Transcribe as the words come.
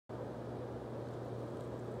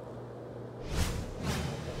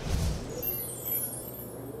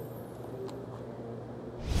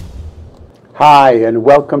Hi, and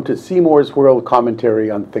welcome to Seymour's World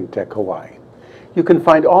Commentary on ThinkTech Hawaii. You can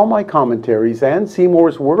find all my commentaries and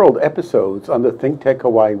Seymour's World episodes on the ThinkTech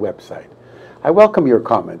Hawaii website. I welcome your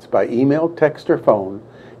comments by email, text, or phone.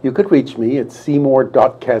 You could reach me at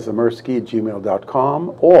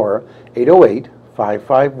seymour.kazimirski@gmail.com or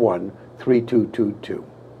 808-551-3222.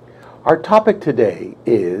 Our topic today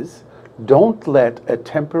is, don't let a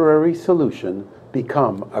temporary solution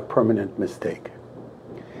become a permanent mistake.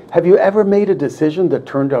 Have you ever made a decision that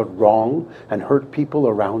turned out wrong and hurt people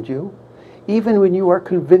around you? Even when you are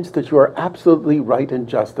convinced that you are absolutely right and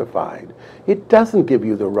justified, it doesn't give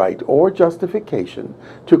you the right or justification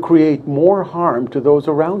to create more harm to those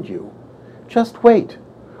around you. Just wait.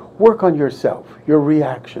 Work on yourself, your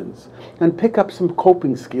reactions, and pick up some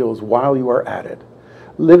coping skills while you are at it.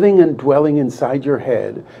 Living and dwelling inside your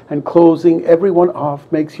head and closing everyone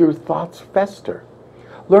off makes your thoughts fester.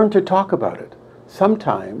 Learn to talk about it.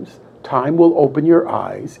 Sometimes time will open your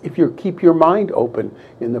eyes if you keep your mind open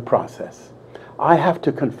in the process. I have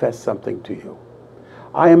to confess something to you.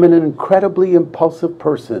 I am an incredibly impulsive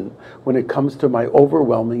person when it comes to my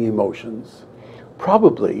overwhelming emotions.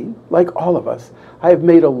 Probably, like all of us, I have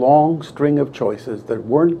made a long string of choices that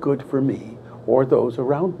weren't good for me or those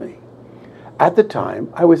around me. At the time,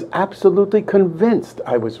 I was absolutely convinced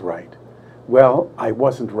I was right. Well, I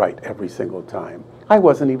wasn't right every single time. I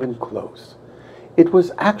wasn't even close. It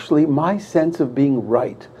was actually my sense of being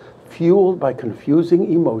right, fueled by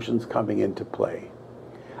confusing emotions coming into play.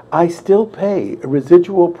 I still pay a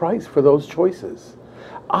residual price for those choices.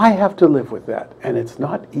 I have to live with that, and it's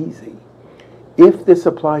not easy. If this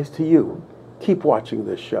applies to you, keep watching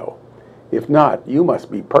this show. If not, you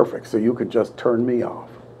must be perfect, so you can just turn me off.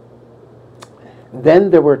 Then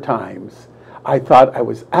there were times I thought I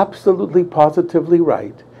was absolutely positively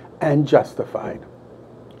right and justified.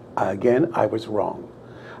 Again, I was wrong.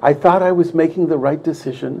 I thought I was making the right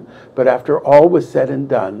decision, but after all was said and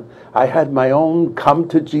done, I had my own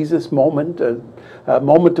come-to-Jesus moment, a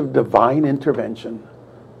moment of divine intervention.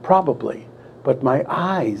 Probably, but my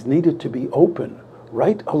eyes needed to be open,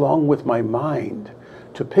 right along with my mind,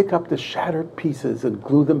 to pick up the shattered pieces and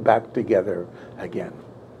glue them back together again.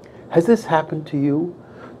 Has this happened to you?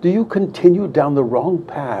 Do you continue down the wrong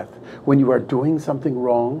path when you are doing something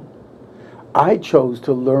wrong? I chose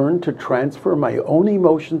to learn to transfer my own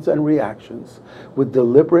emotions and reactions with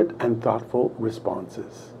deliberate and thoughtful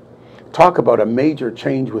responses. Talk about a major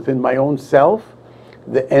change within my own self.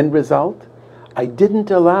 The end result? I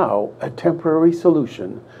didn't allow a temporary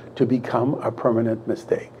solution to become a permanent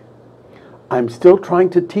mistake. I'm still trying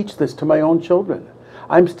to teach this to my own children.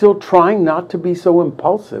 I'm still trying not to be so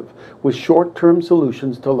impulsive with short-term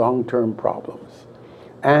solutions to long-term problems.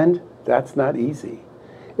 And that's not easy.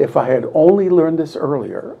 If I had only learned this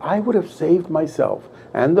earlier, I would have saved myself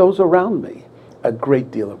and those around me a great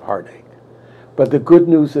deal of heartache. But the good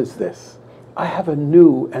news is this: I have a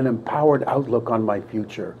new and empowered outlook on my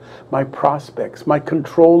future, my prospects, my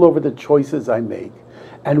control over the choices I make,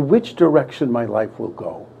 and which direction my life will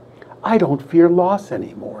go. I don't fear loss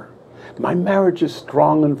anymore. My marriage is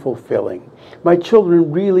strong and fulfilling. My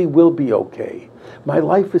children really will be okay. My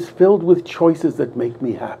life is filled with choices that make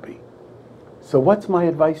me happy. So what's my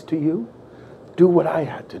advice to you? Do what I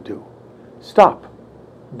had to do. Stop.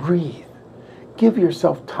 Breathe. Give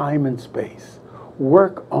yourself time and space.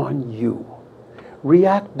 Work on you.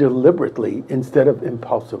 React deliberately instead of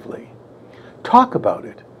impulsively. Talk about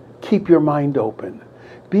it. Keep your mind open.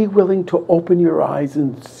 Be willing to open your eyes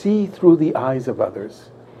and see through the eyes of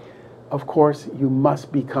others. Of course, you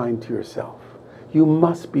must be kind to yourself. You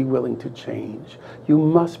must be willing to change. You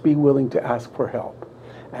must be willing to ask for help.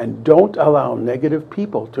 And don't allow negative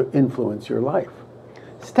people to influence your life.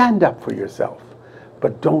 Stand up for yourself,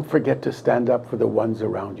 but don't forget to stand up for the ones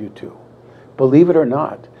around you too. Believe it or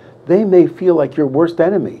not, they may feel like your worst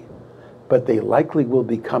enemy, but they likely will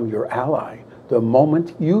become your ally the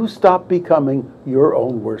moment you stop becoming your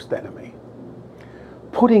own worst enemy.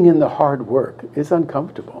 Putting in the hard work is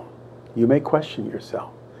uncomfortable. You may question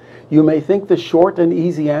yourself. You may think the short and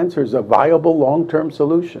easy answer is a viable long-term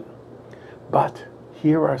solution. But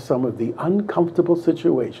here are some of the uncomfortable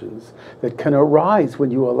situations that can arise when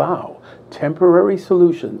you allow temporary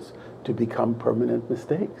solutions to become permanent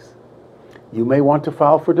mistakes. You may want to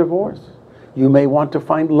file for divorce. You may want to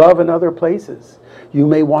find love in other places. You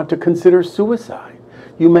may want to consider suicide.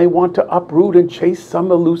 You may want to uproot and chase some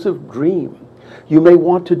elusive dream. You may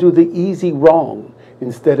want to do the easy wrong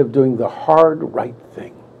instead of doing the hard right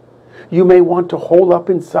thing. You may want to hole up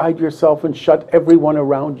inside yourself and shut everyone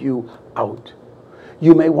around you out.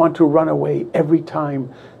 You may want to run away every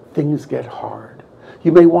time things get hard.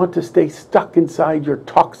 You may want to stay stuck inside your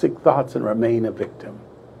toxic thoughts and remain a victim.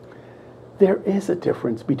 There is a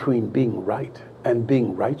difference between being right and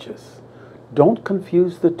being righteous. Don't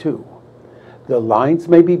confuse the two. The lines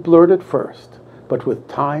may be blurred at first, but with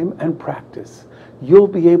time and practice, you'll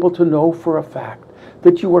be able to know for a fact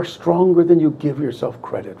that you are stronger than you give yourself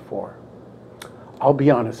credit for. I'll be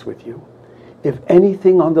honest with you. If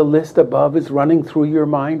anything on the list above is running through your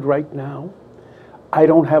mind right now, I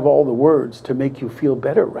don't have all the words to make you feel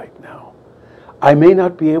better right now. I may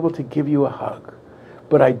not be able to give you a hug,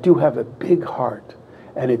 but I do have a big heart,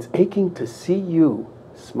 and it's aching to see you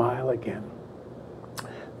smile again.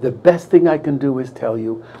 The best thing I can do is tell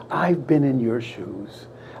you I've been in your shoes,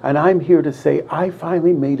 and I'm here to say I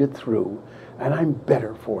finally made it through, and I'm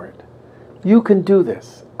better for it. You can do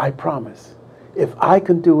this, I promise. If I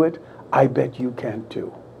can do it, I bet you can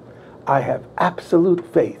too. I have absolute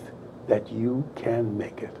faith that you can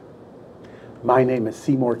make it. My name is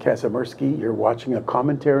Seymour Kazimirski. You're watching a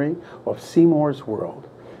commentary of Seymour's World.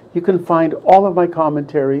 You can find all of my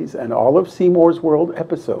commentaries and all of Seymour's World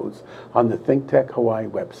episodes on the ThinkTech Hawaii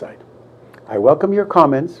website. I welcome your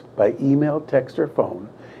comments by email, text, or phone,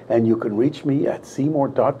 and you can reach me at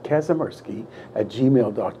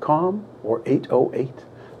seymour.kazimirski@gmail.com or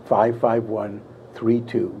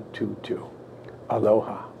 808-551-3222.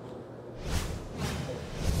 Aloha.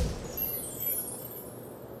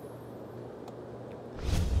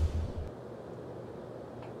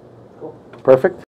 Perfect.